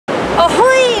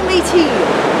Ahoy, matey!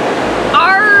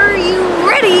 Are you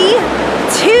ready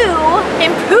to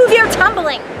improve your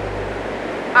tumbling?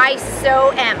 I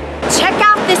so am. Check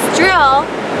out this drill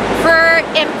for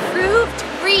improved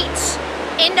reach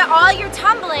into all your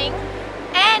tumbling,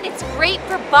 and it's great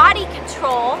for body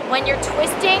control when you're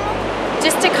twisting,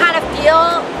 just to kind of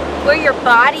feel where your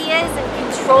body is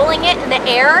and controlling it in the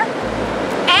air.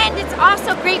 And it's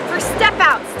also great for step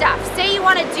out stuff. Say you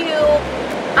want to do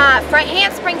front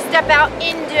handspring step out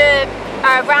into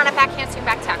round up back handspring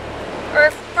back tuck,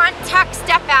 or front tuck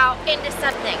step out into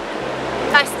something.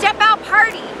 A step out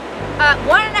party,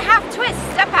 1.5 twist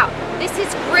step out. This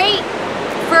is great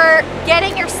for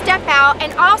getting your step out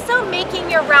and also making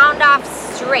your round off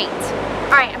straight.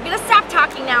 All right, I'm gonna stop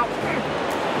talking now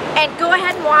and go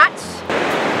ahead and watch.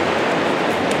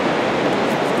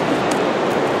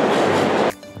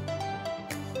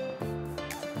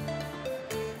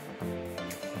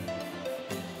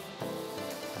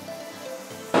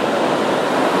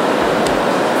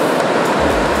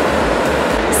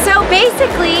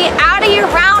 Basically, out of your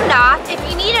round off, if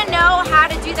you need to know how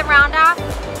to do the round off,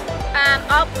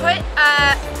 I'll put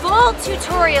a full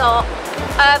tutorial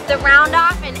of the round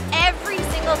off and every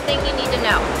single thing you need to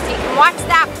know. So you can watch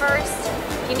that first.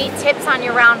 You need tips on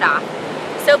your round off.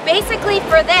 So basically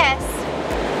for this,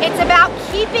 it's about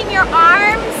keeping your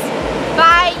arms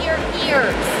by your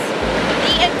ears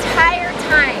the entire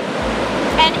time.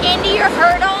 And into your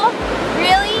hurdle,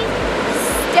 really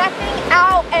stepping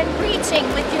out and reaching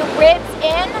with your ribs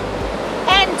in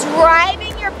and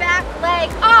driving your back leg.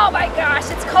 Oh my gosh,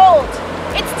 it's cold.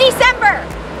 It's December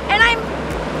and I'm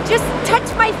just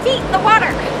touched my feet in the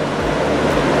water.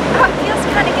 Oh, it feels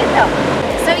kind of good though.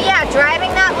 So yeah,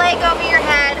 driving that leg over your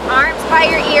head, arms by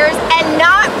your ears, and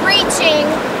not reaching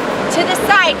to the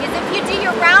side. Because if you do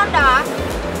your round off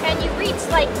and you reach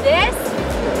like this,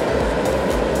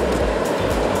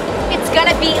 it's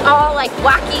gonna be all like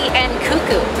wacky and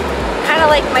cuckoo, kind of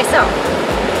like myself.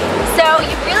 So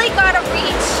you really gotta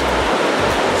reach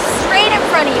straight in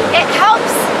front of you. It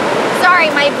helps.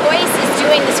 Sorry, my voice is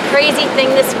doing this crazy thing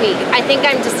this week. I think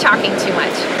I'm just talking too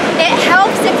much. It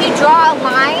helps if you draw a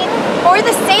line, or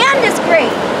the sand is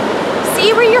great.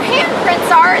 See where your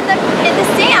handprints are in the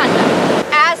sand.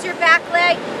 As your back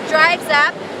leg drives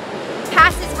up,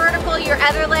 passes vertical, your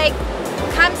other leg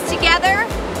comes together.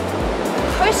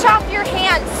 Push off your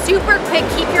hands super quick.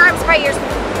 Keep your arms by yours.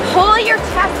 Pull your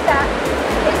chest up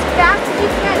as fast as you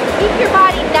can. Keep your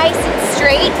body nice and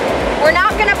straight. We're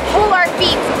not gonna pull our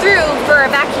feet through for a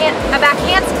back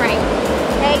handspring.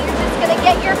 Okay, you're just gonna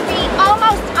get your feet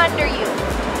almost under you,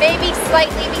 maybe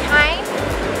slightly behind.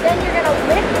 Then you're gonna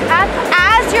lift up.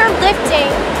 As you're lifting,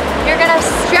 you're gonna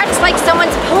stretch like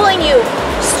someone's pulling you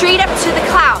straight up to the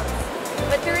clouds.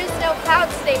 But there is no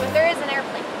clouds today, but there is an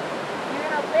airplane. You're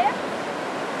gonna lift.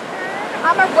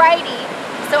 I'm a righty,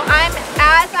 so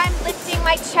as I'm lifting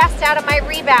my chest out of my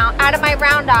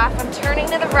round off, I'm turning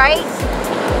to the right,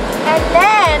 and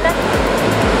then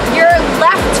your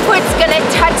left foot's gonna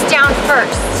touch down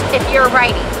first if you're a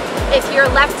righty. If you're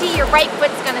a lefty, your right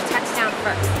foot's gonna touch down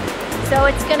first. So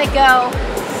it's gonna go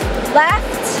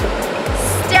left,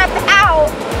 step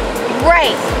out,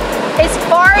 right, as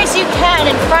far as you can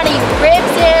in front of you,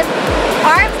 ribs in,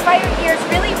 arms by your ears,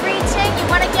 really reaching. You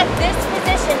wanna get this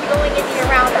position going into your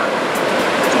round off.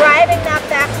 Driving that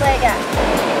back leg up.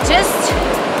 Just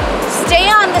stay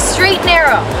on the straight and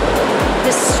narrow.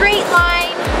 The straight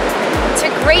line to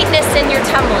greatness in your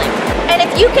tumbling. And if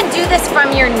you can do this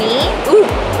from your knee, ooh,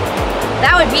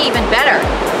 that would be even better.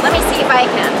 Let me see if I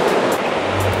can.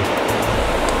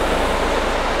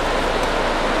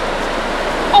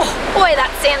 Oh boy,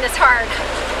 that sand is hard.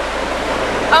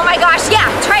 Oh my gosh, yeah,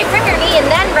 try from your knee and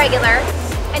then regular.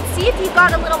 And see if you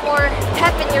got a little more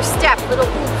pep in your step, little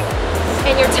oof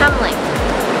in your tumbling.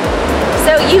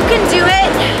 So you can do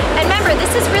it, and remember,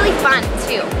 this is really fun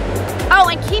too. Oh,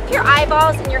 and keep your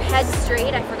eyeballs and your head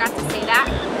straight, I forgot to say that.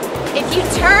 If you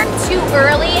turn too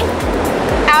early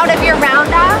out of your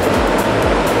round off,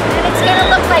 then it's gonna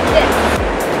look like this.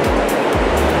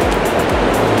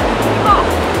 Oh,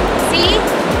 see?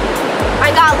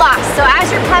 I got lost. So as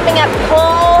you're coming up,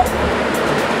 pull,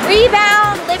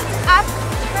 rebound, lift up,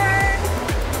 turn,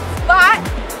 spot,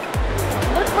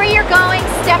 look where you're going,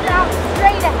 step out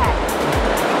straight ahead.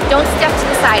 Don't step to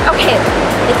the side. Okay,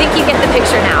 I think you get the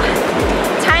picture now.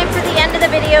 Time for the end of the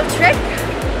video trick.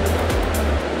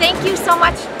 Thank you so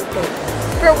much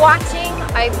for watching.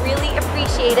 I really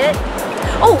appreciate it.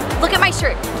 Oh, look at my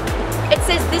shirt. It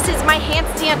says this is my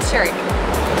handstand shirt.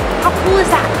 How cool is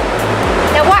that?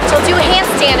 Now watch, I'll do a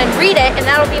handstand and read it, and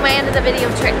that'll be my end of the video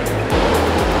trick.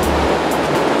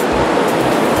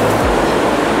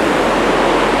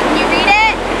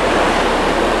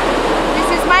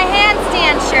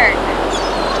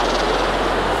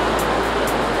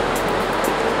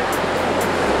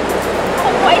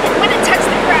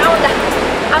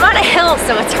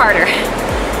 so it's harder.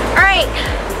 All right,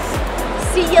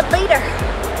 see you later.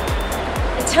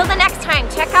 Until the next time,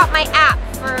 check out my app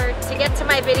to get to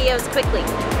my videos quickly.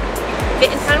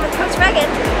 Fit and Fun with Coach Megan.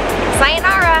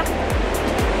 Sayonara.